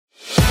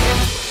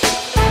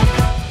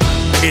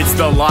It's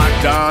the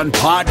Locked On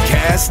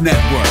Podcast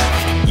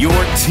Network, your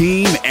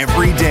team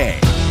every day.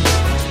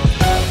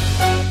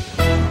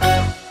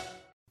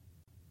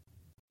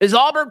 Is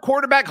Auburn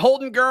quarterback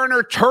Holden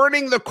Geriner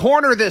turning the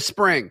corner this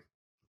spring?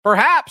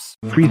 Perhaps.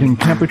 Freezing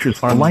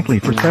temperatures are likely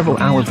for several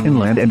hours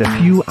inland and a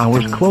few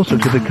hours closer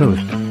to the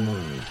coast.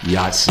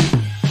 Yes.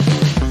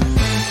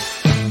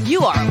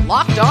 You are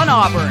Locked On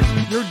Auburn,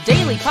 your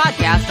daily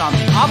podcast on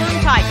the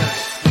Auburn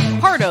Tigers.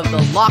 Part of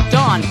the Locked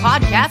On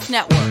Podcast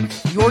Network,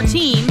 your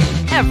team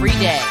every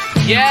day.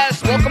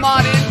 Yes, welcome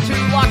on into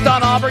Locked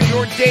On Auburn,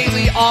 your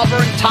daily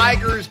Auburn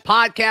Tigers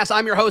podcast.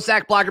 I'm your host,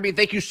 Zach Blackerby.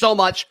 Thank you so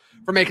much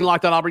for making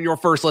Locked On Auburn your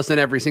first listen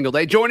every single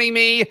day. Joining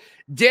me,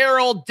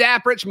 Daryl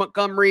Dapprich,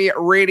 Montgomery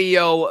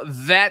radio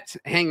vet,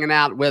 hanging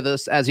out with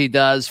us as he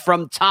does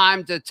from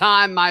time to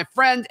time, my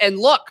friend. And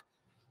look,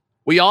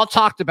 we all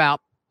talked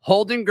about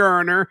Holden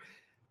Geriner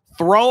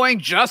throwing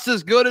just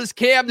as good as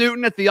Cam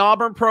Newton at the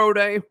Auburn Pro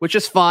Day, which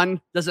is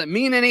fun. Does it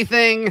mean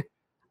anything?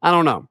 I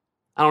don't know.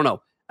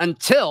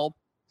 Until,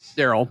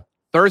 Daryl,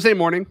 Thursday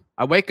morning,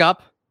 I wake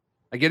up,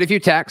 I get a few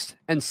texts,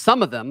 and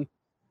some of them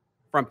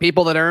from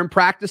people that are in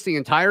practice the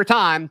entire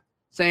time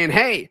saying,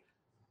 hey,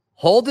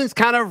 Holden's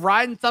kind of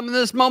riding some of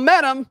this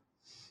momentum.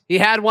 He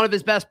had one of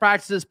his best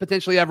practices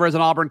potentially ever as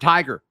an Auburn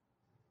Tiger.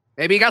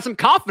 Maybe he got some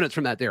confidence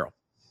from that, Daryl.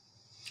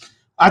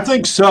 I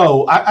think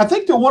so. I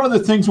think that one of the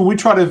things when we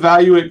try to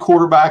evaluate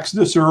quarterbacks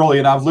this early,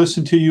 and I've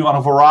listened to you on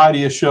a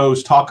variety of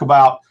shows talk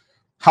about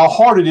how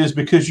hard it is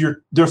because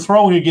they're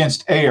throwing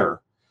against air.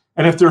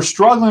 And if they're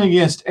struggling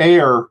against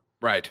air,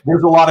 right,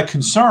 there's a lot of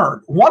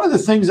concern. One of the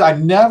things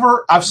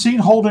I've seen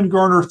Holden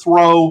Geriner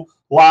throw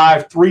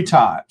live 3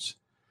 times,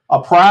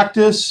 a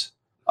practice,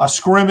 a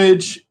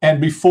scrimmage,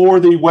 and before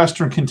the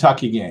Western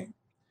Kentucky game.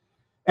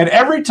 And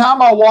every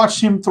time I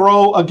watched him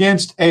throw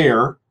against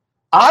air,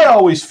 I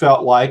always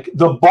felt like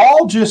the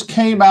ball just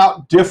came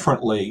out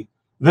differently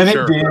than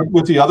it did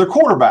with the other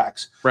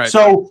quarterbacks. Right.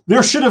 So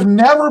there should have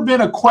never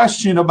been a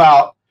question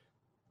about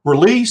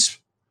release,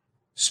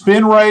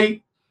 spin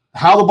rate,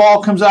 how the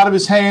ball comes out of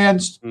his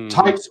hands,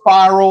 tight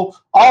spiral,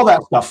 all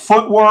that stuff,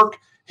 footwork.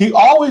 He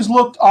always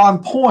looked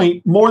on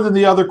point more than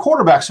the other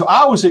quarterbacks. So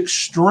I was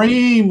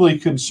extremely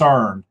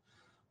concerned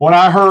when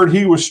I heard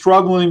he was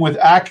struggling with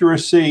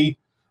accuracy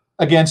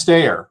against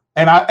air.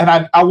 And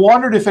I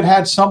wondered if it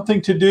had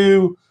something to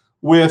do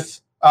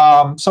with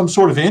some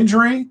sort of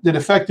injury that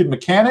affected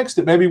mechanics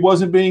that maybe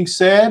wasn't being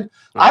said.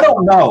 I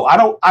don't know. I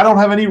don't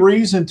have any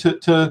reason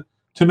to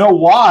know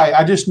why.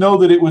 I just know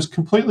that it was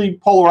completely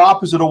polar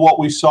opposite of what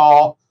we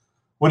saw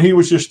when he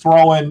was just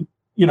throwing,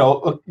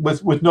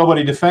 with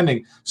nobody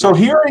defending. So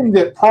hearing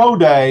that pro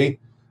day,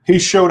 he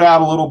showed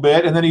out a little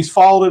bit, and then he's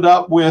followed it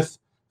up with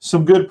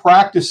some good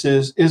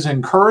practices is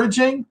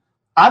encouraging.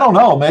 I don't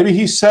know. Maybe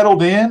he's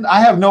settled in.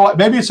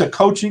 Maybe it's a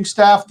coaching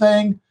staff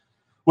thing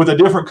with a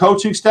different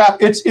coaching staff.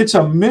 It's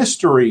a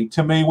mystery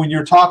to me when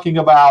you're talking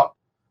about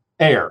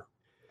air,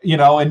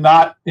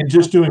 and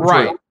just doing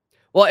right. drill.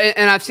 Well,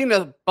 and I've seen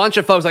a bunch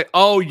of folks like,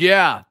 oh,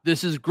 yeah,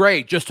 this is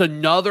great. Just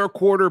another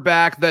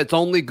quarterback that's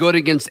only good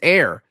against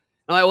air.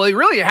 I'm like, well, he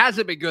really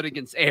hasn't been good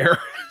against air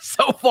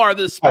so far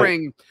this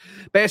spring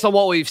based on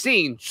what we've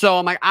seen. So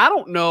I'm like, I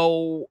don't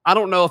know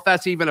if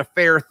that's even a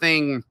fair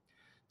thing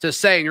to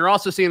say. And you're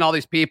also seeing all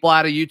these people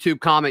out of YouTube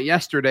comment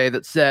yesterday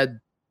that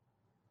said,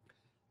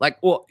 like,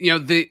 well,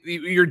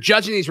 you're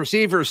judging these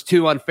receivers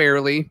too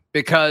unfairly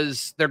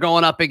because they're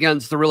going up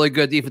against the really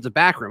good defensive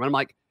back room. And I'm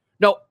like,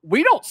 no,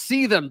 we don't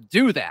see them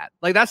do that.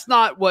 Like, that's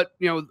not what,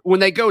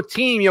 when they go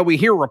team, we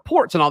hear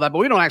reports and all that, but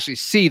we don't actually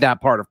see that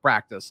part of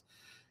practice.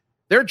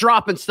 They're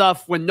dropping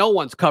stuff when no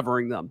one's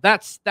covering them.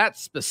 That's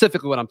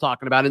specifically what I'm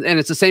talking about. And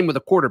it's the same with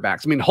the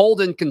quarterbacks. I mean,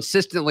 Holden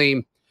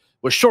consistently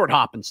was short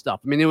hopping stuff.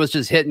 I mean, it was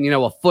just hitting,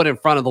 a foot in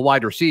front of the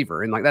wide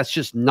receiver. And that's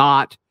just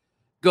not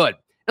good.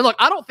 And look,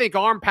 I don't think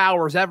arm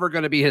power is ever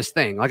going to be his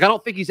thing. Like, I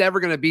don't think he's ever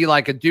going to be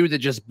like a dude that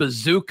just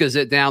bazookas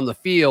it down the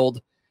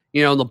field,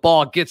 and the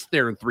ball gets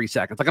there in 3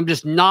 seconds. Like, I'm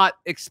just not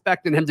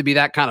expecting him to be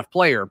that kind of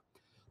player.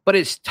 But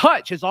his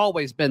touch has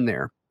always been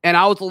there. And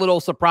I was a little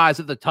surprised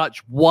that the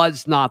touch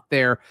was not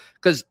there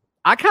because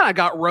I kind of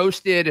got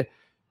roasted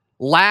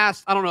I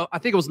don't know, I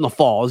think it was in the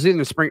fall. It was in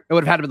the spring. It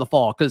would have had to be in the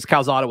fall because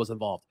Calzada was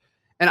involved.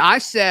 And I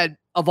said,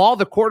 of all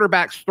the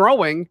quarterbacks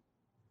throwing,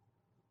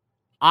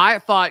 I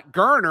thought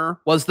Geriner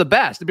was the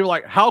best. And people were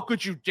like, how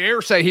could you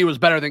dare say he was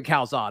better than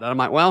Calzada? And I'm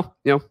like, well,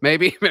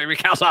 maybe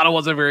Calzada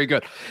wasn't very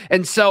good.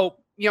 And so,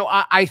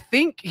 I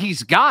think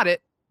he's got it.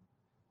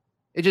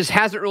 It just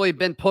hasn't really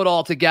been put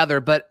all together.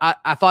 But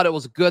I thought it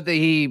was good that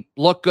he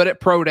looked good at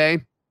Pro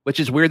Day, which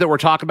is weird that we're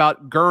talking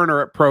about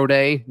Geriner at Pro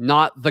Day,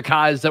 not the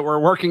guys that were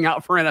working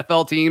out for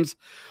NFL teams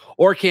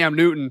or Cam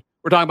Newton.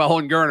 We're talking about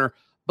Holden Geriner.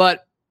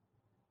 But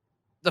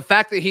the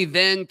fact that he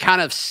then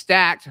kind of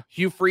stacked,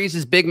 Hugh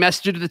Freeze's big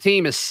message to the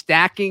team is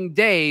stacking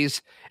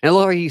days. And it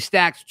looked like he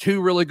stacked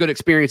 2 really good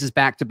experiences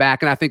back to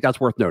back. And I think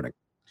that's worth noting.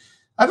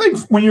 I think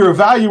when you're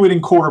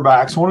evaluating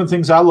quarterbacks, one of the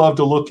things I love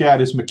to look at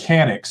is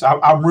mechanics.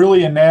 I'm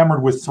really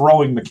enamored with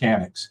throwing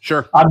mechanics.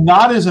 Sure. I'm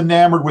not as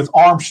enamored with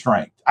arm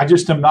strength. I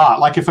just am not.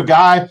 Like if a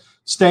guy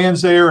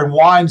stands there and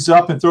winds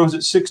up and throws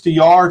it 60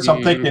 yards.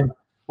 I'm thinking,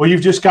 well,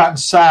 you've just gotten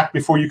sacked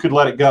before you could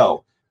let it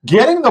go.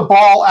 Getting the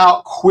ball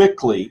out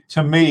quickly,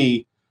 to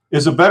me,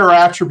 is a better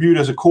attribute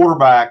as a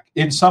quarterback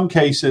in some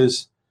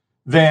cases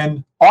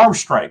than arm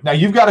strength. Now,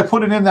 you've got to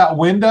put it in that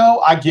window.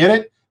 I get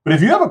it. But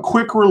if you have a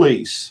quick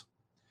release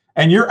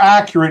and you're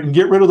accurate and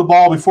get rid of the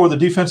ball before the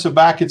defensive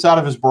back gets out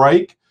of his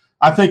break,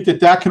 I think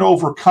that can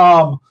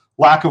overcome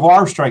lack of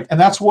arm strength. And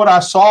that's what I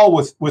saw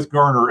with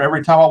Geriner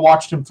every time I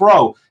watched him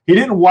throw. He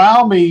didn't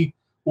wow me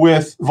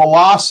with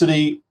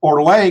velocity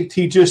or length.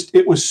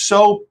 It was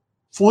so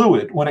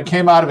fluid when it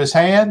came out of his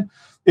hand.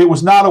 It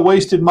was not a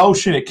wasted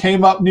motion. It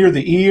came up near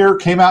the ear,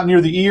 came out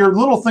near the ear,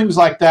 little things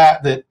like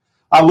that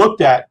I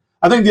looked at.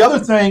 I think the other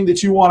thing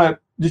that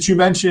you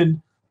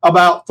mentioned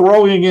about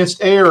throwing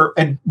against air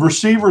and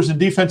receivers and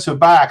defensive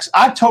backs,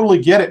 I totally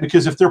get it,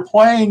 because if they're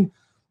throwing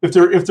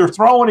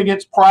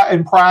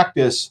in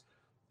practice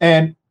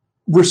and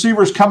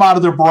receivers come out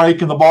of their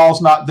break and the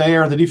ball's not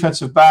there, the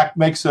defensive back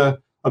makes a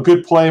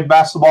good play and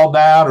bats the ball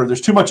down, or there's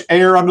too much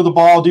air under the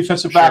ball,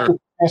 defensive back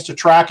has to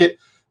track it,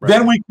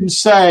 then we can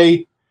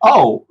say,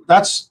 oh,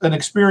 that's an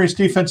experienced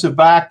defensive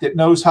back that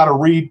knows how to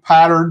read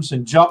patterns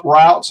and jump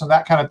routes and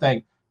that kind of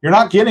thing. You're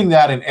not getting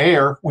that in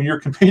air when you're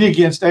competing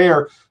against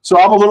air. So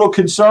I'm a little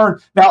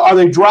concerned. Now, are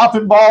they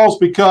dropping balls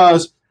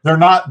because they're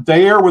not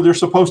there where they're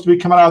supposed to be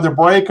coming out of their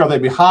break? Are they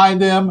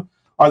behind them?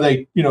 Are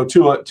they,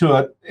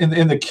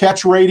 in the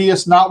catch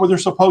radius, not where they're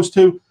supposed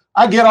to?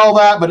 I get all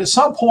that, but at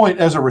some point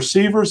as a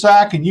receiver,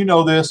 Zach, and you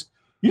know this,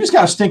 you just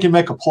got to stink and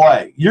make a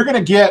play. You're going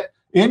to get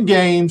in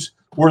games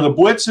where the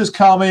blitz is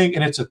coming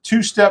and it's a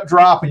two-step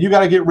drop and you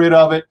got to get rid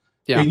of it.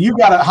 Yeah. And you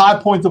got to high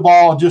point the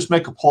ball and just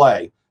make a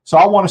play. So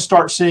I want to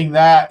start seeing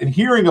that and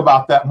hearing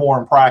about that more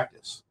in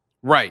practice.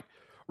 Right.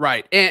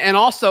 And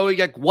also,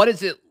 like, what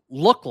does it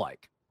look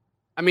like?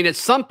 I mean, at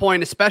some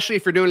point, especially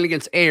if you're doing it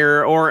against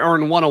air or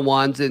in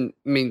one-on-ones, and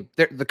I mean,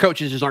 the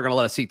coaches just aren't going to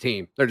let us see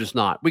team. They're just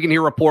not. We can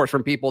hear reports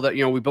from people that,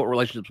 we built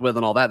relationships with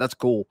and all that. That's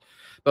cool.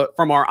 But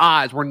from our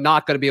eyes, we're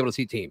not going to be able to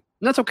see team.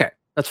 And that's okay.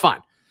 That's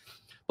fine.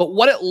 But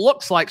what it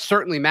looks like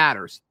certainly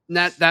matters. And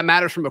that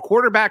matters from a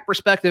quarterback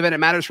perspective, and it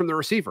matters from the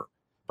receiver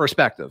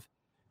perspective.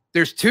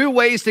 There's two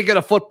ways to get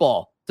a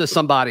football to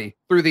somebody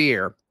through the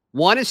air.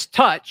 One is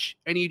touch,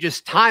 and you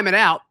just time it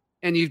out,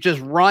 and you just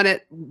run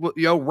it,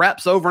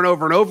 reps over and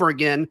over and over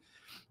again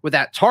with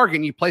that target,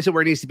 and you place it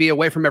where it needs to be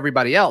away from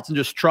everybody else and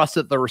just trust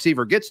that the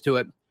receiver gets to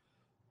it.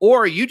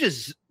 Or you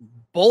just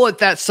bullet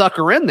that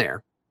sucker in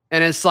there.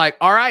 And it's like,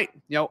 all right,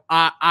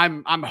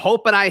 I'm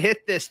hoping I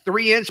hit this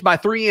 3-inch by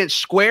 3-inch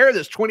square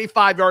that's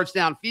 25 yards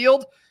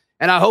downfield,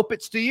 and I hope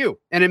it's to you.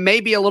 And it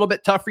may be a little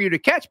bit tough for you to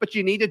catch, but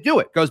you need to do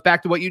it. Goes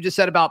back to what you just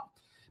said about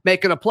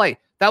making a play.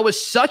 That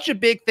was such a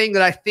big thing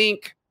that I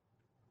think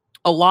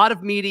a lot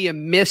of media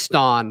missed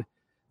on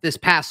this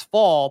past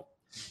fall,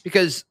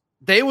 because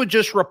they would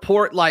just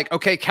report like,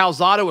 okay,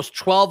 Calzada was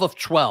 12 of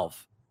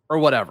 12 or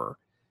whatever.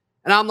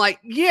 And I'm like,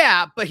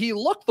 yeah, but he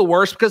looked the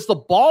worst because the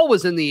ball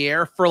was in the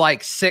air for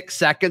like 6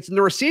 seconds and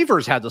the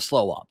receivers had to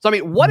slow up. So, I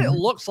mean, what it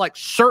looks like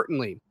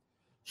certainly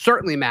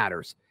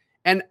matters.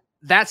 And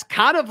that's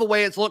kind of the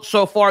way it's looked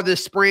so far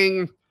this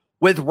spring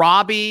with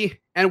Robbie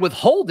and with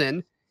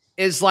Holden,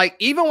 is like,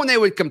 even when they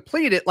would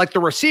complete it, like the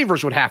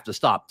receivers would have to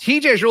stop.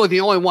 TJ is really the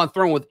only one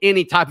throwing with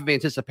any type of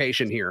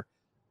anticipation here.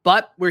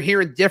 But we're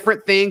hearing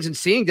different things and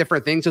seeing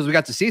different things as we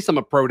got to see some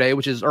of Pro Day,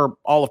 or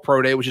all of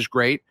Pro Day, which is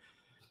great.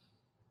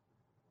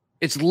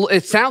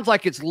 It sounds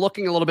like it's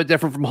looking a little bit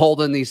different from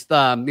Holden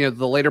the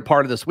later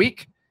part of this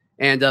week.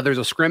 And there's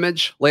a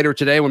scrimmage later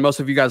today when most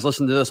of you guys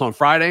listen to this on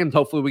Friday. And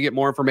hopefully we get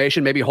more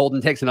information. Maybe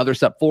Holden takes another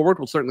step forward.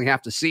 We'll certainly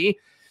have to see.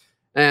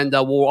 And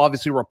we'll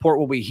obviously report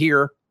what we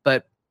hear.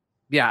 But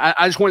yeah,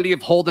 I just wanted to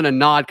give Holden a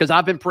nod because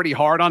I've been pretty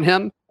hard on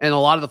him. And a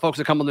lot of the folks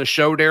that come on the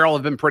show, Daryl,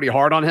 have been pretty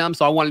hard on him.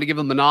 So I wanted to give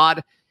him a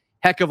nod.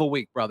 Heck of a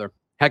week, brother.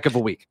 Heck of a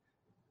week.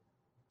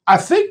 I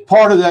think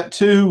part of that,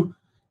 too,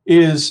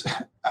 is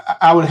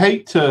I would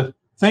hate to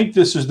think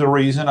this is the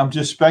reason. I'm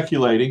just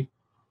speculating.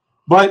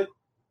 But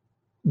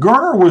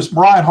Geriner was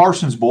Brian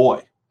Harson's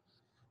boy.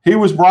 He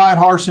was Brian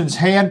Harson's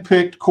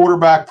hand-picked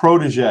quarterback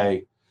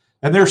protege.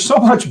 And there's so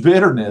much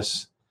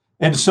bitterness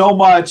and so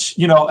much,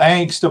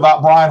 angst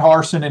about Brian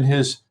Harsin and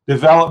his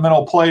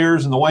developmental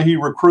players and the way he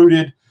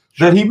recruited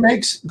that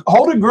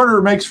Holden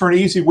Geriner makes for an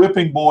easy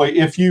whipping boy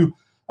if you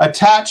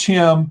attach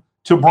him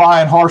to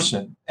Brian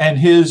Harsin and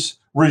his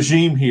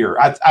regime here.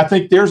 I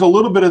think there's a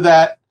little bit of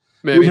that.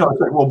 Maybe.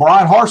 Well,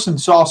 Brian Harsin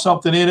saw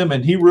something in him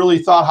and he really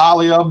thought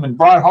highly of him, and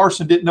Brian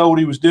Harsin didn't know what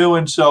he was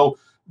doing. So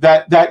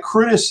that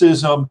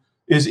criticism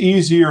is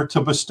easier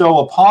to bestow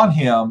upon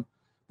him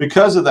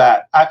because of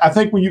that. I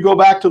think when you go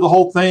back to the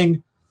whole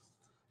thing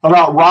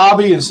about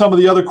Robbie and some of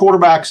the other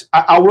quarterbacks,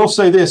 I will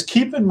say this.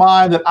 Keep in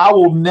mind that I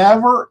will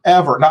never,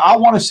 ever – now, I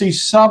want to see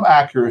some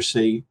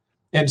accuracy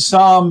and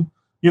some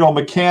 –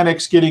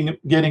 mechanics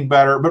getting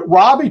better. But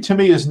Robbie, to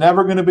me, is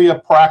never going to be a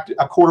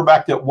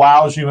quarterback that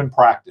wows you in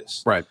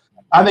practice. Right.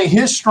 I think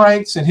his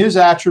strengths and his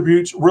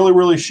attributes really,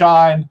 really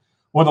shine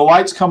when the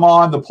lights come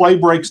on, the play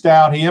breaks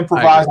down, he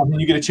improvises, and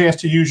you get a chance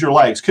to use your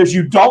legs, because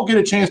you don't get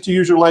a chance to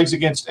use your legs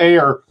against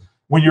air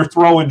when you're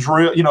throwing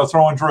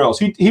drills.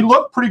 He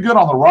looked pretty good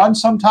on the run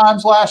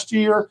sometimes last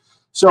year.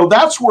 So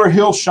that's where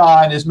he'll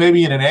shine, is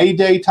maybe in an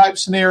A-day type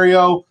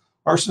scenario,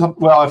 or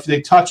if they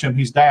touch him,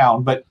 he's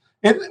down. But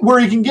where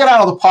he can get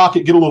out of the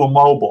pocket, get a little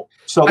mobile.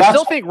 So I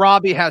still think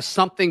Robbie has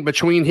something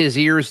between his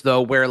ears,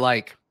 though, where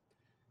like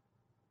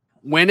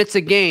when it's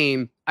a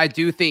game, I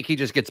do think he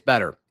just gets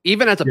better,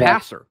 even as a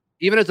passer.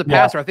 Even as a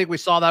passer, I think we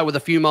saw that with a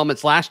few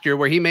moments last year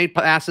where he made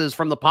passes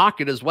from the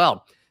pocket as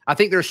well. I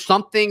think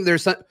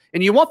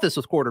and you want this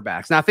with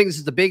quarterbacks. And I think this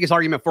is the biggest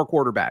argument for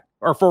quarterback,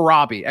 or for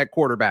Robbie at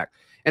quarterback.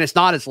 And it's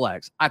not his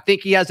legs. I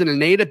think he has an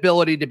innate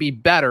ability to be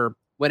better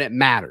when it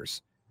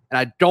matters. And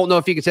I don't know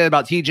if you can say that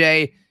about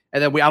TJ.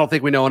 And then I don't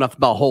think we know enough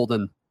about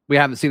Holden. We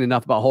haven't seen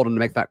enough about Holden to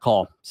make that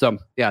call. So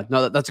yeah,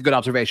 no, that's a good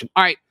observation.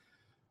 All right.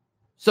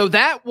 So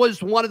that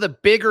was one of the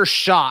bigger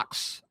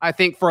shocks, I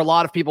think, for a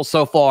lot of people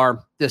so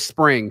far this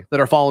spring that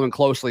are following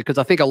closely, because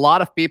I think a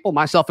lot of people,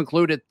 myself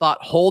included, thought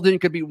Holden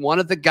could be one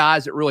of the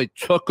guys that really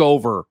took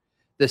over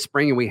this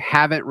spring, and we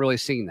haven't really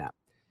seen that.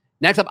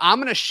 Next up, I'm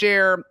going to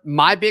share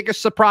my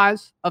biggest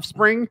surprise of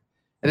spring,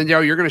 and then,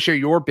 Daryl, you're going to share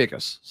your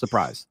biggest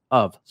surprise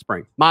of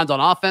spring. Mine's on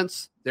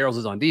offense. Daryl's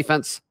is on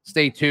defense.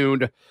 Stay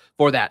tuned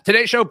for that.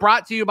 Today's show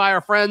brought to you by our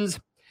friends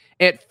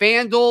at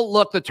FanDuel.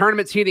 Look, the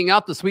tournament's heating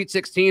up. The Sweet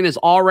 16 is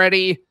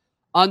already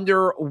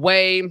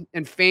underway,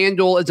 and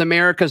FanDuel is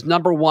America's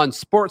 #1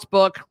 sports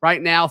book.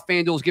 Right now,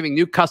 FanDuel is giving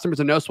new customers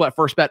a no-sweat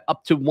first bet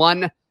up to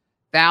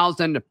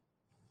 $1,000.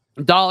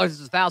 This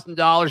is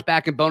 $1,000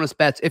 back in bonus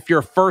bets if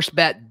your first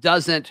bet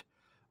doesn't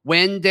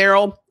win,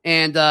 Daryl.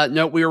 And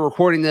note, we were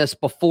recording this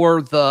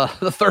before the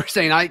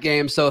Thursday night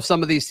game, so if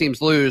some of these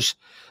teams lose,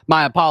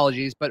 my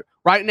apologies. But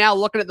right now,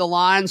 looking at the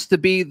lines to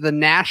be the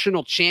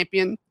national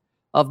champion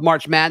of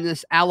March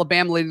Madness,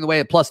 Alabama leading the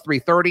way at plus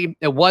 330.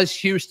 It was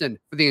Houston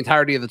for the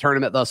entirety of the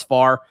tournament thus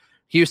far.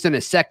 Houston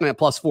is second at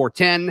plus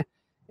 410.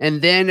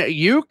 And then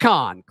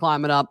UConn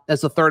climbing up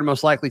as the third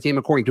most likely team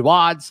according to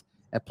odds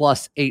at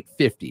plus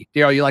 850.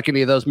 Daryl, you like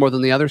any of those more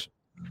than the others?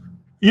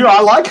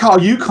 I like how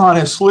UConn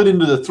has slid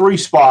into the 3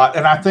 spot,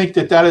 and I think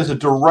that is a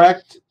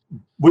direct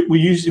 – we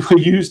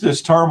use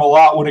this term a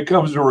lot when it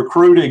comes to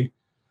recruiting,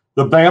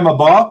 the Bama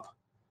bump.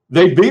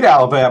 They beat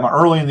Alabama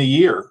early in the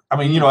year. I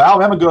mean,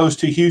 Alabama goes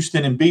to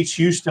Houston and beats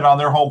Houston on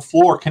their home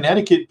floor.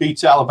 Connecticut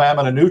beats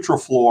Alabama on a neutral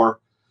floor.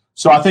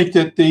 So I think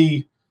that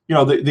the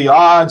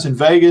odds in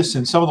Vegas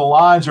and some of the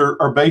lines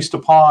are based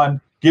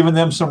upon giving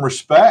them some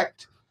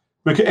respect.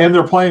 And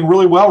they're playing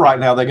really well right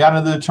now. They got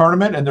into the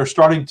tournament, and they're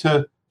starting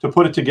to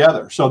put it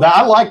together. So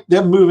I like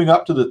them moving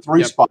up to the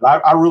 3 spot.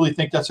 I really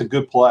think that's a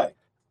good play.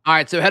 All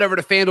right, so head over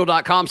to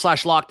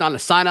FanDuel.com/lockedon to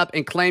sign up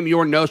and claim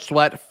your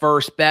no-sweat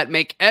first bet.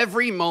 Make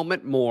every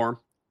moment more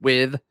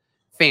with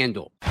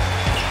FanDuel.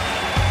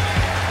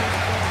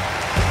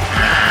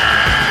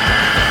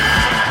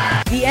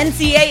 The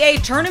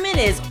NCAA tournament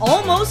is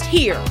almost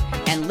here,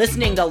 and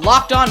listening to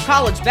Locked On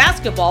College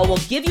Basketball will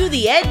give you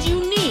the edge you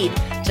need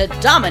to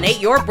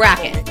dominate your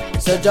bracket.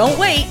 So don't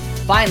wait.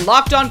 Find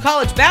Locked On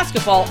College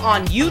Basketball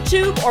on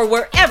YouTube or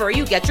wherever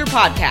you get your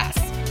podcasts.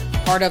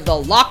 Part of the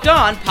Locked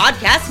On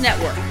Podcast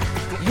Network.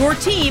 Your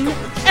team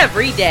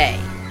every day.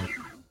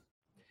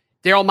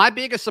 Daryl, my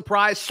biggest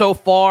surprise so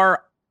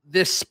far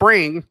this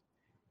spring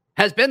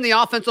has been the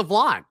offensive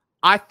line.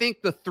 I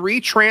think the 3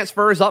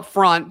 transfers up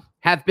front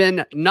have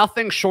been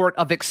nothing short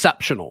of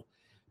exceptional.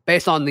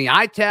 Based on the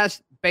eye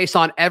test, based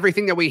on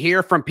everything that we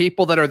hear from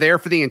people that are there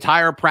for the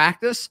entire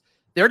practice,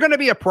 they're going to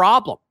be a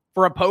problem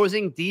for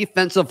opposing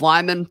defensive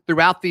linemen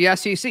throughout the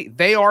SEC.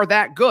 They are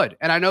that good.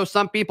 And I know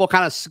some people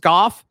kind of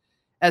scoff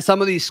at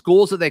some of these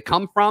schools that they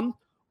come from,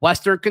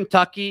 Western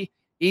Kentucky,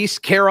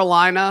 East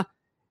Carolina,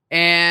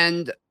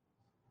 and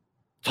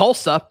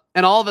Tulsa.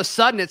 And all of a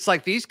sudden, it's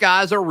like these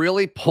guys are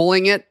really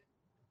pulling it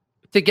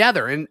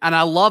together. And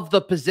I love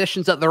the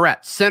positions that they're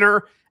at,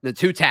 center and the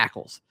 2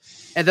 tackles.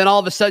 And then all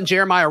of a sudden,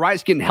 Jeremiah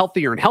Wright's getting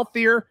healthier and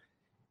healthier.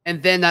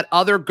 And then that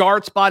other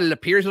guard spot, it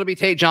appears it'll be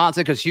Tate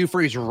Johnson, because Hugh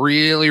Freeze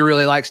really,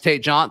 really likes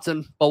Tate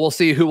Johnson. But we'll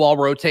see who all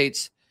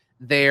rotates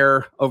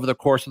there over the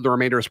course of the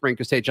remainder of spring,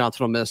 because Tate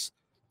Johnson will miss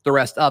the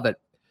rest of it.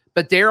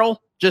 But Daryl,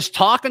 just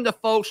talking to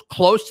folks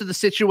close to the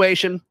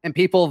situation and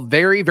people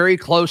very, very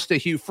close to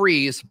Hugh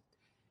Freeze,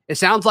 it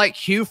sounds like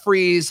Hugh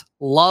Freeze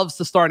loves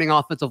the starting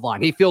offensive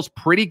line. He feels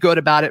pretty good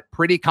about it,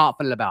 pretty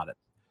confident about it.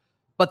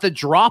 But the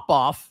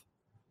drop-off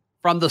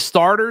from the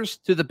starters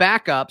to the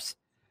backups,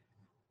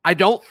 I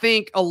don't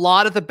think a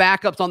lot of the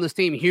backups on this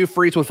team, Hugh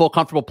Freeze would feel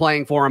comfortable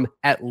playing for him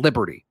at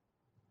Liberty.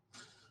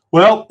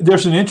 Well,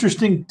 there's an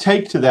interesting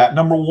take to that.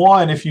 Number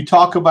one, if you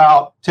talk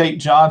about Tate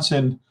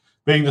Johnson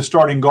being the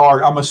starting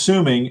guard, I'm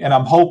assuming and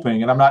I'm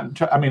hoping, and I'm not,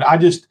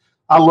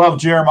 I love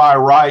Jeremiah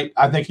Wright.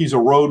 I think he's a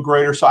road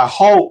grader. So I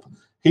hope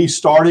he's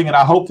starting, and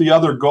I hope the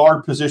other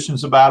guard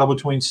position's a battle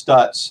between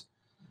Stutz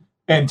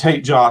and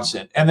Tate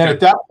Johnson. And then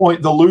at that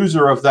point, the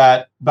loser of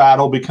that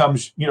battle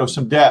becomes,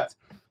 some depth.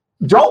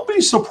 Don't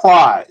be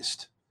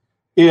surprised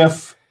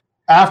if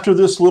after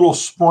this little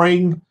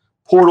spring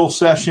portal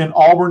session,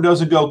 Auburn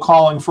doesn't go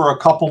calling for a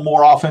couple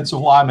more offensive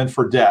linemen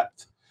for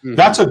depth. Mm-hmm.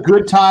 That's a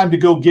good time to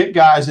go get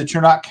guys that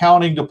you're not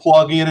counting to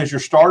plug in as your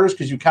starters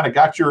because you kind of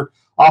got your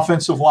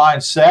offensive line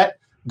set.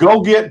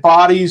 Go get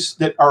bodies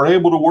that are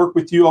able to work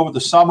with you over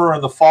the summer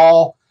and the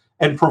fall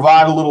and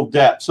provide a little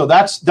depth. So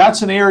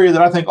that's an area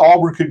that I think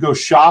Auburn could go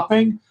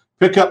shopping,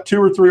 pick up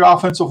 2 or 3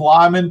 offensive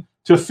linemen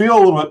to feel a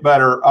little bit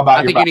better about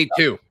I think you need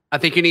 2. I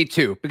think you need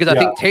 2 because I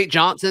think Tate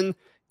Johnson,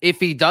 if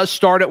he does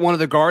start at one of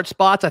the guard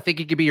spots, I think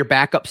he could be your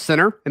backup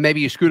center, and maybe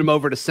you scoot him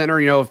over to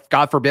center, if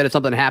God forbid if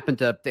something happened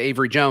to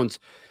Avery Jones.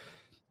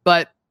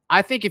 But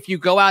I think if you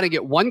go out and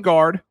get 1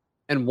 guard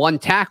and 1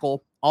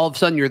 tackle, all of a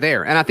sudden you're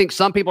there. And I think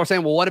some people are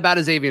saying, well, what about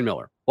Xavier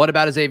Miller? What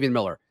about Xavier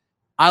Miller?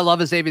 I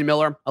love Xavier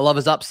Miller. I love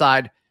his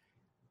upside.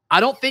 I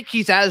don't think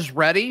he's as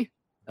ready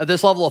at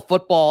this level of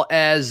football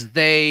as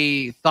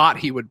they thought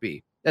he would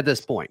be at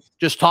this point.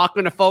 Just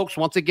talking to folks,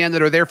 once again,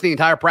 that are there for the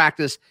entire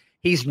practice,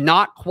 he's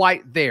not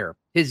quite there.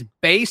 His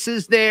base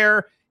is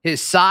there.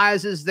 His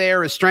size is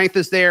there. His strength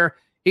is there.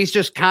 He's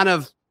just kind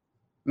of,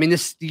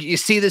 you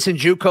see this in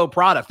JUCO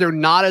product. They're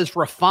not as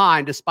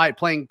refined despite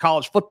playing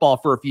college football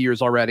for a few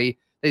years already.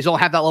 They just don't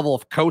have that level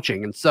of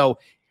coaching. And so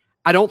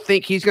I don't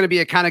think he's going to be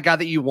a kind of guy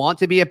that you want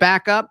to be a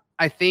backup.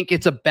 I think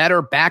it's a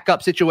better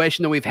backup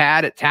situation than we've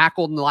had at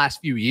tackle in the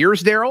last few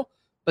years, Daryl.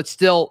 But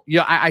still,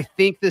 I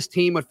think this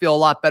team would feel a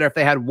lot better if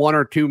they had 1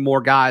 or 2 more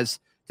guys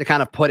to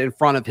kind of put in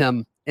front of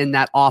him in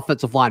that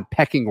offensive line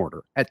pecking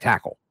order at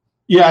tackle.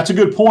 Yeah, it's a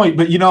good point.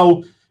 But,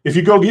 if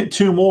you go get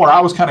 2 more, I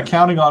was kind of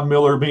counting on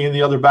Miller being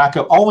the other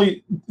backup.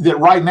 Only that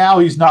right now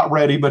he's not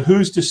ready, but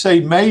who's to say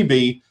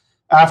maybe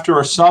after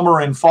a summer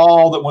and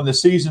fall that when the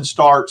season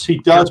starts, he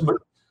does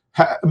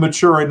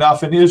mature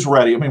enough and is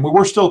ready.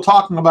 We're still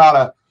talking about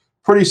a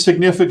pretty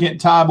significant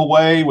time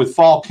away with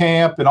fall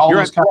camp and all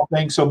those kind of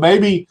things. So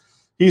maybe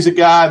he's a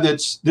guy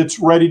that's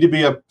ready to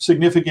be a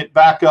significant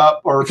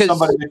backup or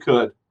somebody that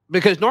could.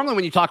 Because normally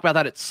when you talk about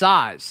that, it's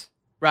size,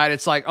 right?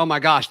 It's like, oh my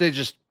gosh,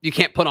 you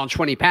can't put on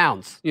 20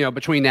 pounds,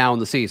 between now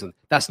and the season.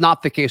 That's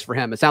not the case for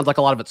him. It sounds like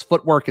a lot of it's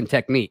footwork and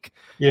technique.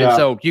 Yeah. And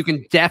so you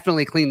can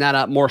definitely clean that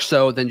up more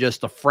so than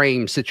just a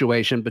frame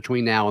situation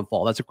between now and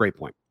fall. That's a great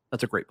point.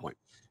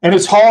 And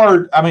it's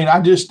hard.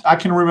 I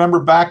can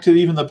remember back to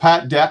even the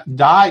Pat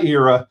Dye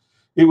era.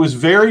 It was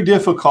very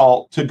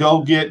difficult to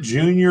go get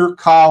junior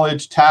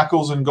college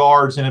tackles and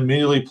guards and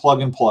immediately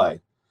plug and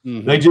play.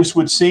 Mm-hmm. They just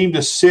would seem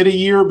to sit a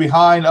year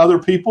behind other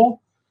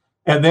people,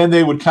 and then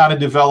they would kind of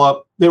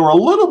develop. They were a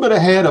little bit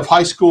ahead of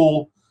high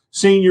school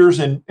seniors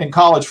and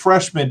college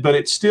freshmen, but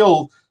it's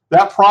still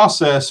that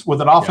process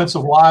with an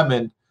offensive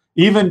lineman.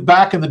 Even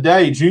back in the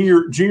day,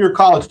 junior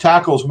college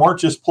tackles weren't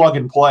just plug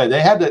and play.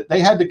 They had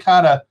to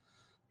kind of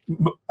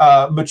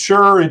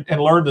mature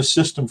and learn the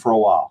system for a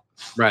while.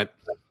 Right.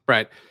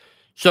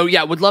 So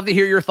would love to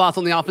hear your thoughts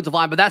on the offensive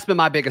line, but that's been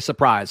my biggest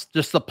surprise.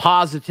 Just the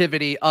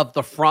positivity of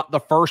the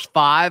first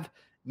 5,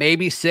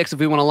 maybe 6 if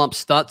we want to lump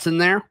Stutz in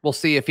there. We'll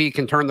see if he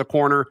can turn the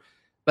corner.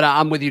 But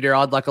I'm with you,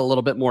 Daryl. I'd like a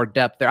little bit more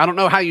depth there. I don't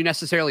know how you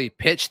necessarily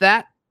pitch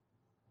that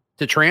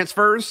to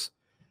transfers,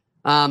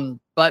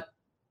 but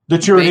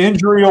that you're an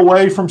injury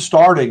away from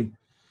starting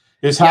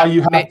is how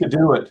you have to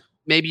do it.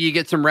 Maybe you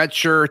get some red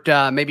shirt.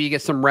 Maybe you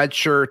get some red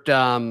shirt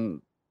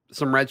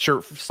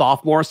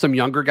sophomores, some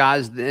younger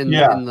guys in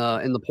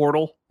the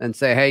portal, and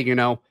say, hey,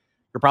 you're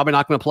probably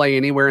not going to play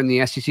anywhere in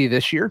the SEC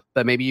this year,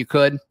 but maybe you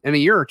could in a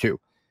year or 2,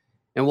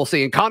 and we'll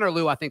see. And Connor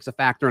Lew, I think, is a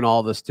factor in all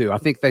of this too. I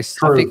think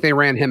they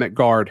ran him at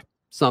guard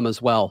some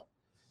as well.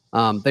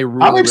 I'm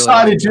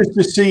excited just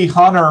to see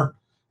Hunter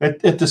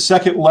at the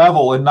second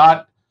level and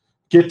not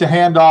get the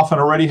handoff and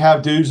already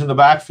have dudes in the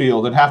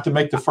backfield and have to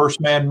make the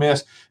first man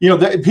miss.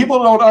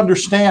 People don't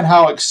understand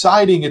how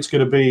exciting it's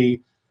going to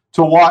be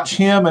to watch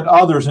him and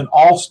others and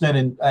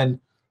Alston and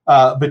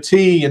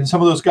Batee and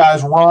some of those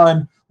guys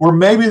run where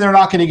maybe they're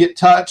not going to get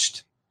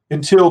touched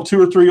until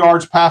 2 or 3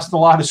 yards past the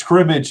line of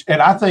scrimmage.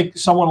 And I think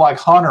someone like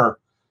Hunter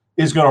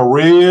is going to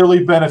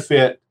really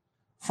benefit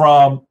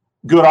from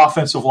good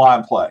offensive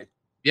line play.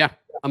 Yeah,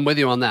 I'm with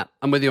you on that.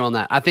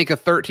 I think a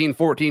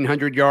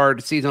 1,400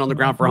 yard season on the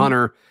ground for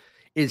Hunter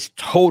is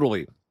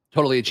totally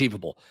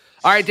achievable.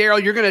 All right,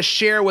 Daryl, you're going to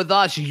share with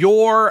us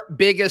your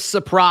biggest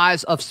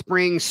surprise of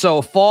spring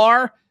so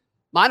far.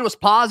 Mine was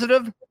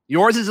positive.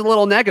 Yours is a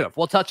little negative.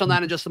 We'll touch on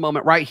that in just a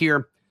moment right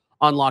here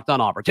on Locked On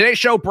Auburn. Today's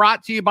show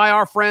brought to you by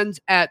our friends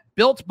at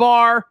Built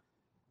Bar.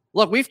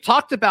 Look, we've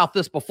talked about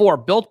this before.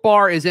 Built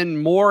Bar is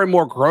in more and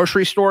more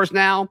grocery stores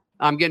now.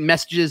 I'm getting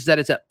messages that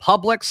it's at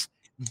Publix.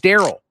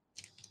 Daryl,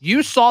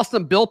 you saw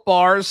some Built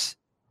Bars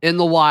in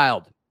the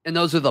wild, and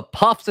those are the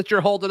puffs that you're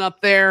holding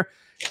up there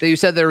that you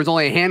said there was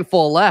only a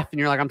handful left, and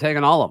you're like, I'm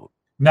taking all of them.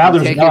 Now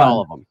there's taking none.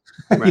 All of them.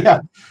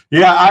 Right.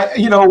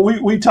 Yeah.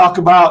 We talk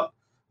about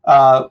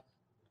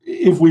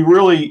if we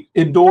really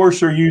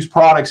endorse or use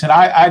products, and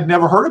I'd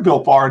never heard of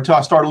Built Bar until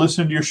I started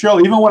listening to your show,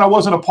 even when I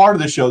wasn't a part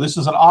of the show. This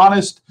is an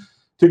honest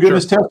to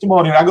goodness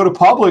testimony. And I go to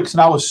Publix,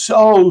 and I was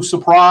so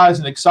surprised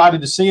and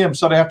excited to see them,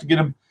 so I have to get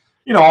them,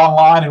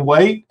 online and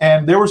wait.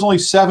 And there was only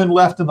 7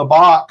 left in the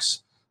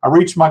box I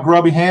reached my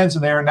grubby hands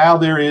in there, and now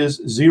there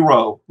is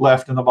 0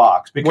 left in the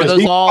box. Were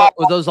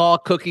those all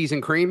cookies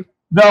and cream?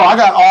 No, I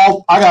got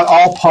all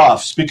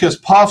Puffs, because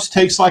Puffs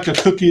tastes like a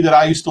cookie that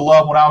I used to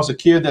love when I was a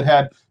kid that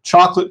had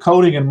chocolate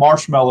coating and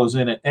marshmallows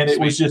in it, and it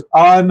was just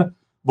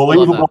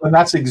unbelievable. And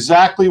that's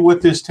exactly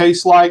what this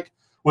tastes like,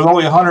 with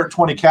only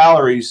 120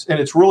 calories, and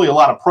it's really a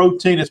lot of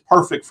protein. It's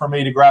perfect for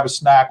me to grab a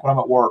snack when I'm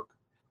at work.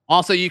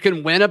 Also, you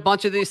can win a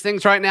bunch of these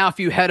things right now if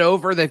you head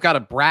over. They've got a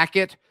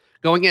bracket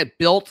going at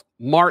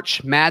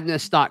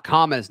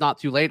builtmarchmadness.com, and it's not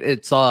too late.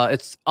 It's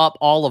up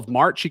all of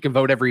March. You can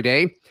vote every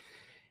day.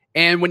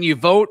 And when you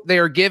vote, they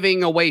are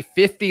giving away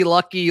 50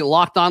 lucky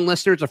Locked On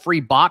listeners a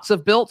free box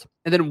of Built.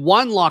 And then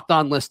one Locked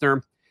On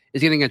listener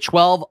is getting a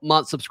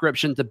 12-month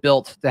subscription to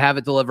Built to have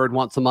it delivered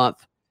once a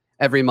month,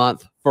 every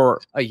month for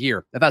a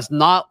year. If that's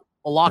not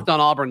a Locked On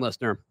Auburn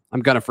listener,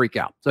 I'm going to freak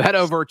out. So head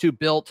over to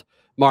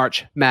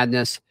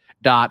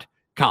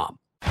builtmarchmadness.com.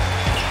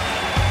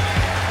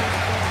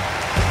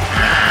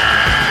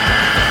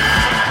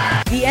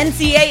 The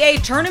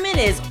NCAA tournament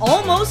is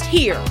almost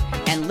here,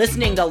 and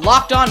listening to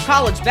Locked On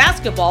College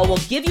Basketball will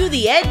give you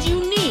the edge you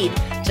need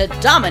to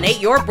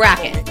dominate your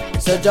bracket.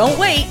 So don't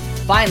wait.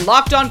 Find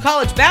Locked On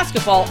College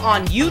Basketball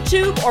on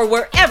YouTube or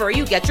wherever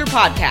you get your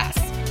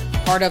podcasts.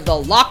 Part of the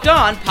Locked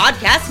On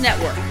Podcast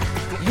Network.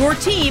 Your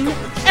team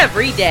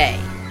every day.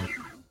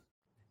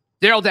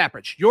 Daryl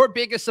Dapprich, your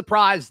biggest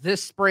surprise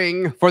this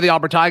spring for the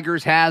Auburn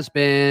Tigers has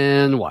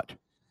been what?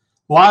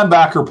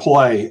 Linebacker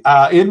play.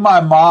 In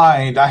my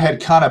mind, I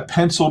had kind of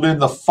penciled in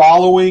the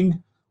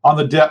following on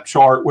the depth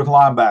chart with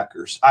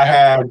linebackers. I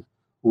had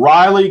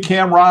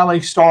Cam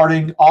Riley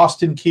starting,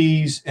 Austin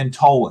Keys, and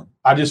Tolan.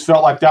 I just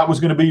felt like that was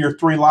going to be your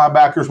 3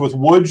 linebackers with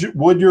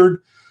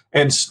Woodyard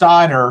and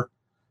Steiner,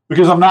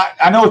 because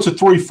I know it's a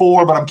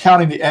 3-4, but I'm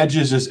counting the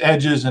edges as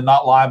edges and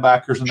not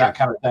linebackers and that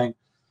kind of thing.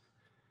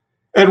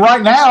 And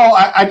right now,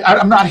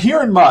 I'm not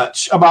hearing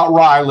much about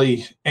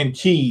Riley and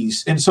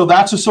Keys, and so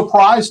that's a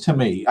surprise to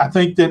me. I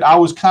think that I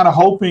was kind of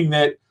hoping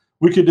that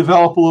we could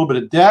develop a little bit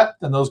of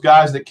depth, and those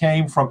guys that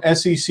came from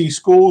SEC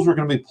schools were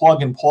going to be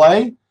plug and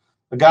play.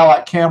 A guy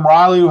like Cam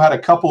Riley, who had a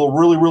couple of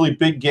really, really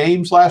big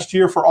games last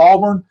year for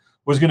Auburn,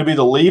 was going to be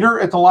the leader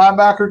at the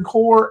linebacker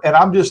core, and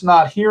I'm just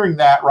not hearing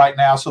that right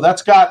now. So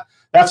that's a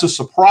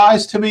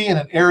surprise to me and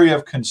an area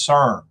of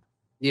concern.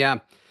 Yeah.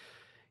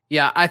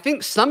 I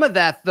think some of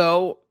that,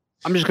 though,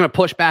 I'm just going to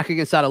push back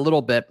against that a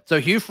little bit.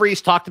 So Hugh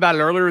Freeze talked about it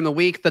earlier in the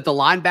week that the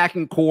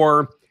linebacking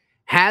core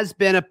has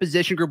been a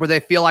position group where they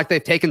feel like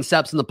they've taken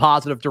steps in the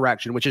positive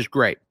direction, which is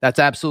great. That's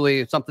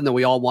absolutely something that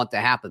we all want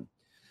to happen.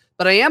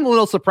 But I am a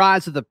little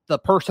surprised at the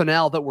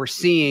personnel that we're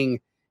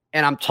seeing,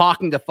 and I'm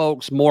talking to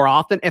folks more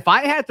often. If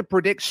I had to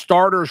predict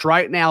starters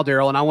right now,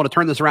 Daryl, and I want to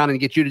turn this around and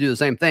get you to do the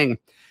same thing.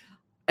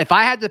 If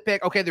I had to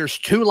pick, okay, there's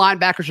 2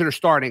 linebackers that are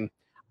starting,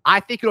 I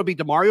think it'll be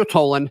DeMario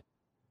Tolan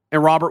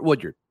and Robert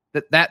Woodyard.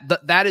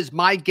 That is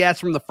my guess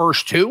from the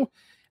first 2.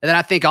 And then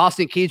I think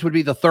Austin Keys would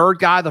be the third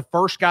guy, the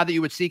first guy that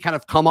you would see kind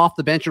of come off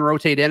the bench and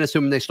rotate in,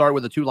 assuming they start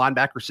with a 2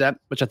 linebacker set,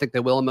 which I think they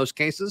will in most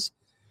cases.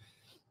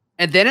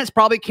 And then it's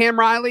probably Cam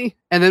Riley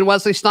and then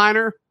Wesley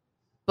Steiner.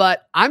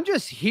 But I'm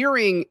just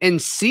hearing and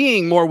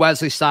seeing more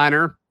Wesley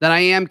Steiner than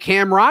I am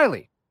Cam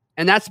Riley.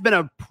 And that's been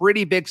a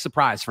pretty big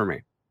surprise for me.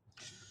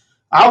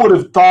 I would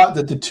have thought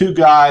that the 2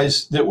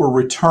 guys that were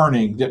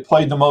returning, that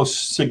played the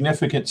most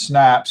significant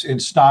snaps in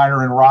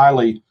Steiner and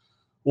Riley,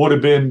 would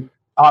have been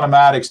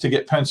automatics to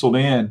get penciled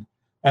in.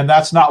 And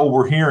that's not what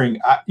we're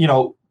hearing.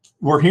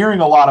 We're hearing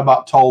a lot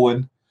about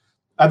Tolan.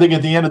 I think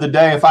at the end of the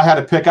day, if I had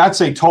to pick, I'd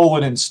say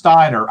Tolan and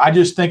Steiner. I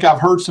just think I've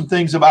heard some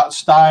things about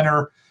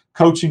Steiner,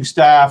 coaching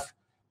staff.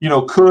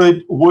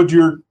 Could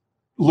Woodyard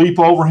leap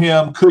over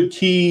him? Could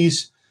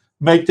Keys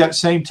make that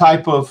same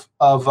type of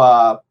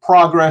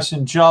progress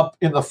and jump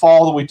in the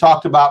fall that we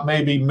talked about?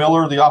 Maybe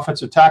Miller, the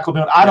offensive tackle,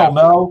 doing. I don't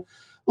know.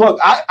 Look,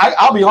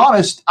 I'll be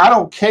honest. I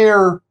don't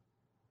care.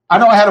 I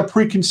know I had a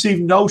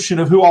preconceived notion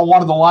of who I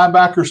wanted the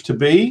linebackers to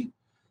be,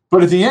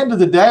 but at the end of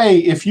the day,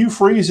 if Hugh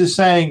Freeze is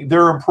saying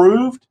they're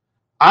improved,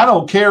 I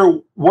don't care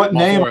what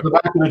name on the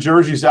back of the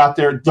jersey's out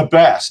there. The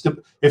best.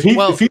 If he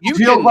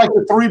feels like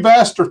the 3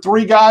 best or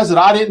 3 guys that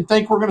I didn't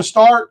think were going to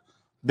start,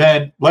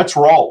 then let's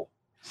roll.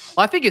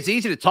 Well, I think it's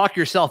easy to talk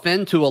yourself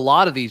into a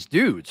lot of these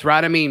dudes,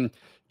 right? I mean,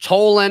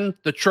 Tolan,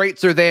 the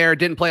traits are there.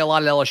 Didn't play a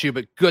lot at LSU,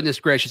 but goodness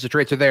gracious, the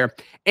traits are there.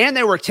 And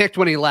they were ticked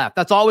when he left.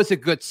 That's always a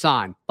good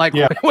sign. Like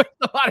when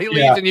somebody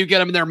leaves and you get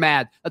them and they're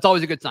mad, that's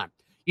always a good sign.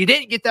 You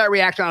didn't get that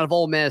reaction out of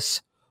Ole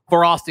Miss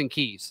for Austin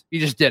Keys. You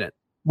just didn't.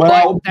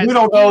 Well, we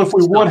don't know if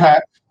we would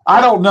have.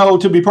 I don't know,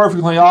 to be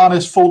perfectly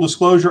honest, full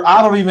disclosure,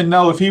 I don't even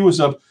know if he was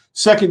a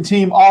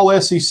second-team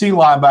All-SEC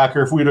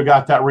linebacker if we'd have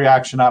got that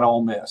reaction out of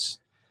Ole Miss.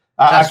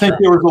 I think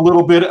there was a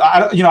little bit.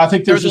 I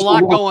think there's a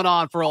lot going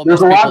on for Ole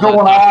Miss. There's a lot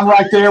going on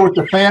right there with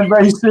the fan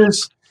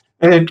bases,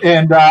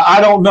 and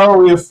I don't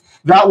know if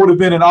that would have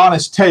been an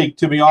honest take,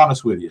 to be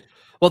honest with you.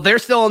 Well, they're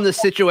still in this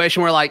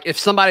situation where, like, if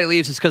somebody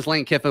leaves, it's because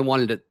Lane Kiffin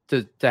wanted it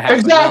to happen.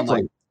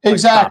 Exactly.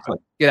 Exactly.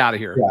 Get out of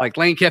here. Yeah. Like,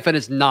 Lane Kiffin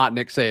is not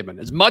Nick Saban.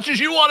 As much as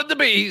you wanted to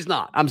be, he's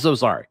not. I'm so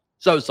sorry.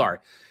 So sorry.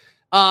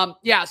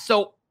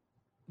 So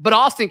But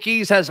Austin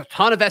Keys has a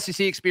ton of SEC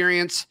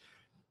experience.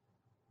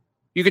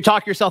 You could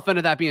talk yourself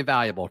into that being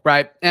valuable,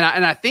 right? And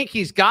I think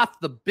he's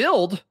got the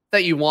build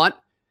that you want.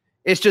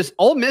 It's just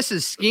Ole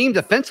Miss's scheme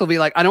defensively,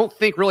 like, I don't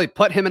think really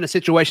put him in a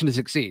situation to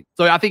succeed.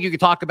 So I think you could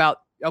talk about,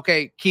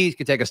 okay, Keys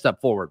could take a step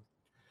forward.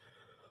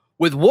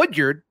 With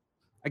Woodyard,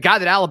 a guy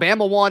that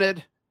Alabama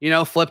wanted,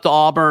 flipped to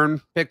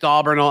Auburn, picked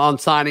Auburn on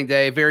signing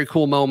day. Very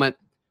cool moment.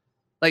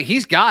 Like,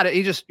 he's got it.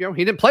 He just,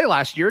 he didn't play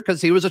last year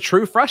because he was a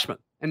true freshman.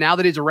 And now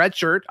that he's a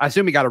redshirt, I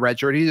assume he got a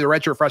redshirt. He's a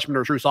redshirt freshman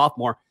or a true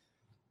sophomore.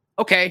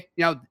 Okay,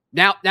 now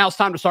it's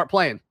time to start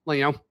playing.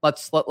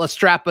 Let's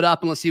strap it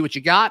up and let's see what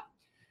you got.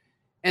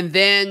 And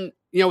then,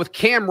 with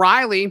Cam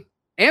Riley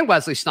and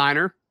Wesley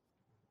Steiner,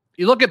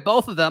 you look at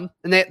both of them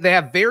and they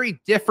have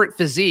very different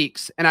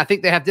physiques. And I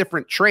think they have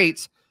different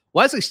traits.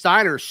 Wesley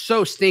Steiner is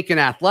so stinking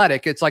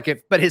athletic. It's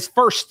like but his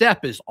first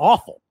step is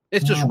awful.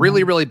 It's just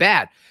really, really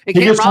bad. And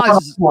he gets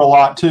Riley's for a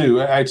lot too.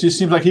 It just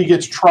seems like he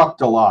gets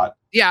trucked a lot.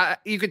 Yeah,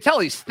 you could tell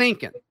he's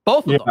thinking.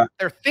 Both of them,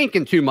 they're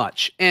thinking too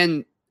much.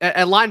 And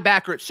at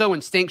linebacker, it's so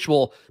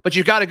instinctual, but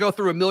you've got to go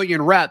through a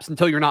million reps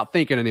until you're not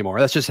thinking anymore.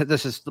 That's just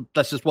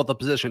what the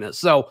position is.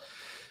 So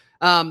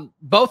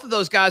both of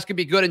those guys can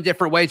be good in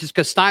different ways just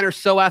because Steiner's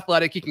so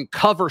athletic. He can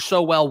cover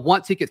so well.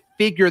 Once he could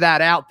figure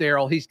that out,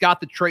 Daryl, he's got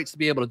the traits to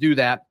be able to do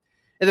that.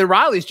 And then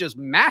Riley's just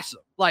massive.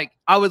 Like,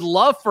 I would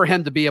love for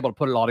him to be able to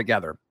put it all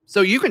together.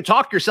 So you can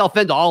talk yourself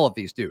into all of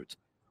these dudes,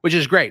 which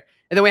is great.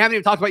 And then we haven't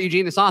even talked about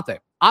Eugene Asante.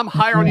 I'm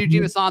higher on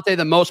Eugene Asante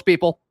than most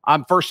people.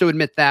 I'm first to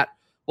admit that.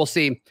 We'll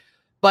see.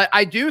 But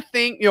I do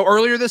think,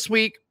 earlier this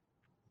week,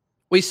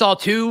 we saw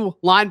two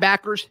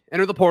linebackers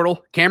enter the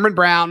portal, Cameron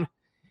Brown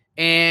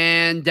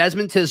and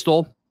Desmond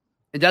Tisdale.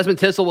 And Desmond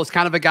Tisdale was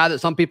kind of a guy that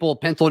some people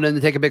penciled in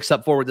to take a big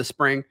step forward this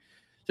spring.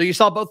 So you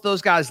saw both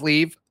those guys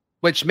leave,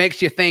 which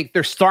makes you think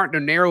they're starting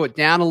to narrow it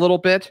down a little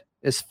bit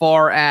as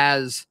far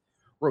as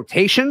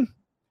rotation,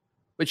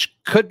 which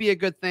could be a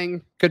good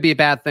thing, could be a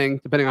bad thing,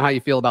 depending on how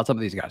you feel about some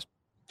of these guys.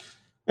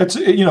 It's,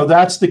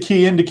 that's the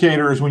key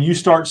indicator is when you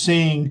start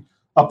seeing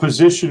a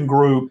position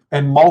group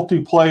and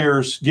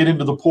multi-players get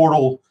into the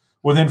portal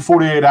within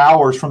 48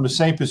 hours from the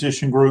same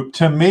position group.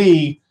 To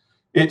me,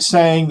 it's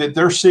saying that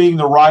they're seeing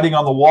the writing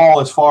on the wall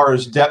as far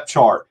as depth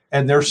chart.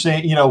 And they're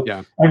saying,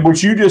 and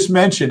what you just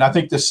mentioned, I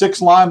think the 6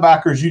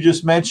 linebackers you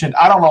just mentioned,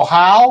 I don't know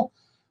how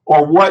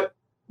or what,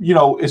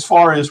 as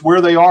far as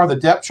where they are in the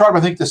depth chart. But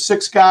I think the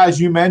 6 guys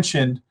you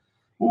mentioned,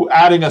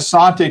 adding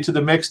Asante to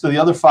the mix to the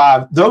other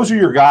 5, those are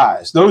your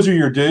guys. Those are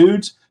your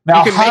dudes.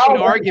 Now, you can make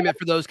an argument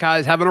for those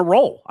guys having a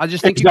role. I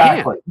just think you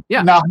can.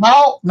 Yeah. Now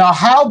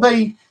how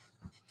they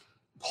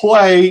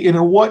play and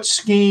in what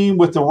scheme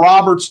with the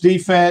Roberts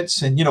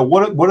defense, and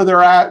what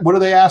are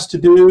they asked to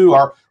do?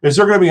 Or is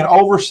there going to be an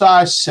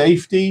oversized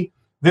safety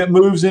that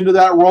moves into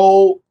that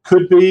role?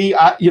 Could be,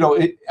 in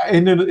the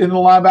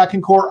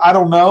linebacking core. I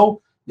don't know.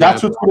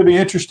 That's what's going to be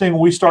interesting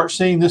when we start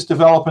seeing this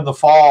develop in the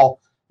fall.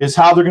 Is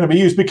how they're going to be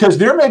used, because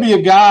there may be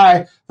a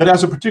guy that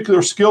has a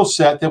particular skill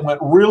set that went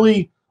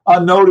really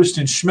unnoticed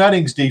in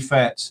Schmetting's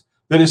defense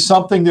that is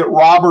something that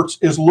Roberts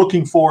is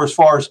looking for as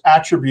far as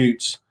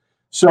attributes.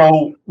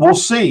 So we'll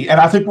see. And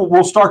I think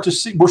we're starting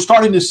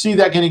to see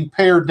that getting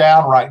pared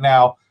down right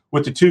now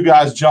with the 2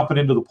 guys jumping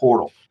into the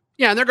portal.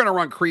 Yeah, and they're going to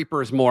run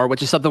creepers more,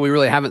 which is something we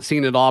really haven't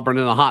seen at Auburn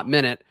in a hot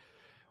minute,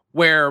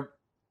 where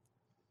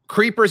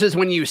creepers is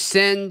when you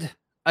send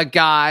a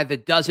guy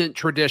that doesn't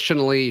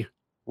traditionally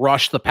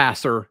rush the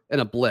passer in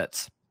a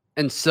blitz.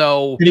 And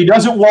he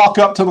doesn't walk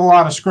up to the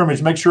line of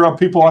scrimmage. Make sure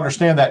people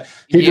understand that.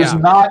 He does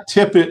not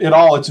tip it at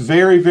all. It's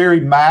very, very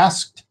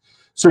masked.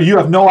 So you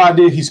have no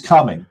idea he's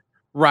coming.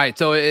 Right.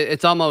 So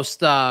it's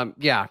almost, And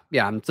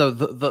so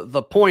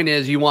the point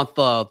is you want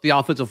the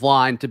offensive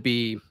line to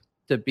be,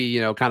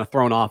 kind of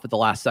thrown off at the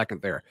last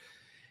second there.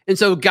 And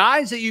so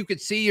guys that you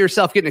could see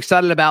yourself getting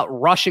excited about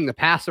rushing the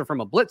passer from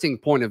a blitzing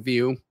point of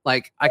view,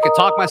 like I could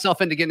talk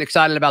myself into getting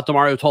excited about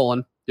Demario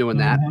Tolan doing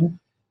that. Mm-hmm.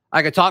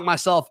 I could talk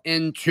myself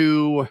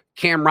into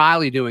Cam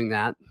Riley doing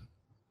that.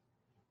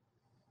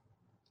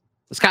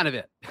 That's kind of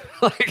it.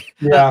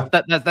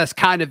 That's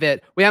kind of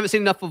it. We haven't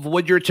seen enough of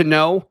Woodyard to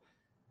know.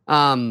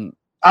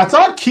 I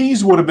thought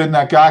Keys would have been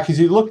that guy because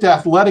he looked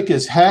athletic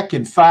as heck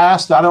and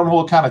fast. I don't know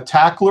what kind of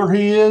tackler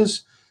he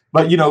is,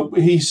 but he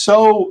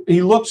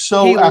looked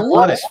so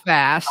athletic. Looks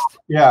fast.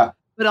 Yeah.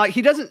 But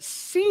he doesn't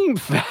seem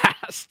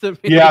fast to me.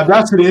 Yeah,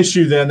 that's an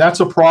issue then. That's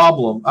a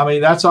problem. I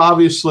mean, that's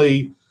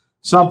obviously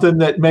something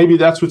that maybe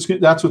that's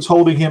what's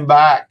holding him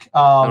back.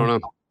 I don't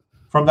know.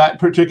 From that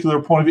particular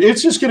point of view.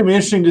 It's just going to be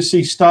interesting to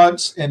see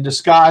stunts and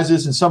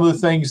disguises and some of the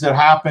things that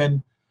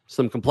happen.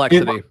 Some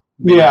complexity.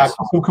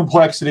 Some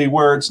complexity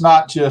where it's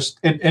not just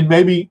and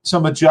maybe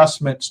some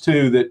adjustments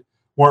too that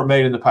weren't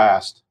made in the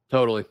past.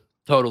 Totally.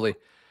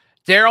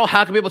 Daryl,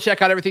 how can people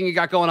check out everything you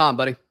got going on,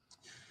 buddy?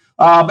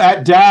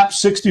 At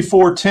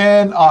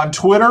DAP6410 on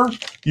Twitter.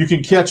 You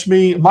can catch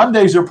me.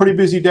 Mondays are a pretty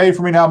busy day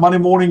for me now. Monday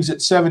mornings at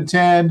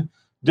 7:10.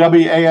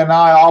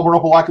 WANI Auburn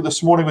Opelika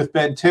this morning with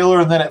Ben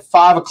Taylor. And then at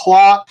 5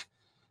 o'clock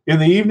in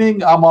the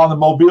evening, I'm on the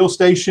Mobile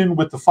station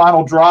with the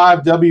Final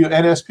Drive,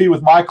 WNSP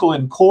with Michael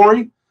and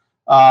Corey.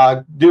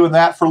 doing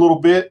that for a little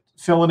bit,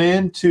 filling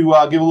in to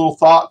give a little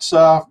thoughts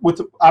out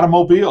of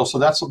Mobile. So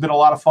that's been a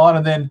lot of fun.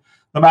 And then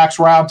the Max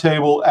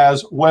Roundtable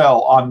as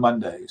well on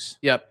Mondays.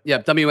 Yep.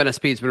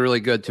 WNSP has been really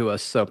good to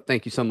us. So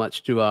thank you so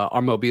much to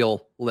our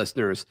Mobile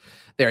listeners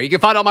there. You can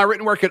find all my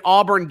written work at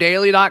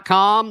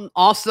auburndaily.com.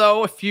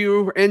 Also, if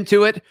you're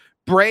into it,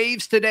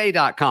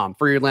 bravestoday.com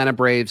for your Atlanta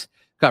Braves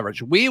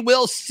coverage. We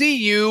will see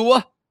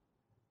you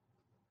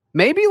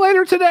maybe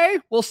later today.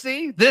 We'll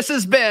see. This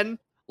has been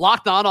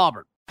Locked On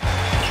Auburn.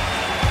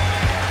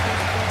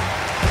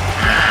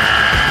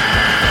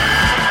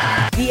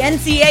 The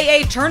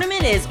NCAA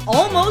tournament is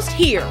almost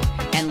here,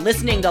 and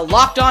listening to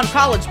Locked On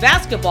College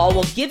Basketball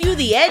will give you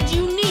the edge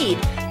you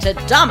need to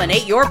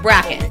dominate your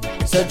bracket.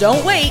 So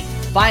don't wait.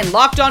 Find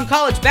Locked On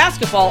College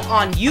Basketball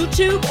on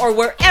YouTube or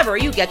wherever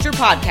you get your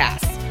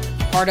podcasts.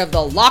 Part of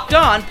the Locked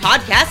On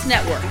Podcast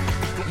Network.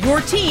 Your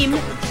team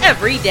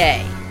every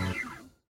day.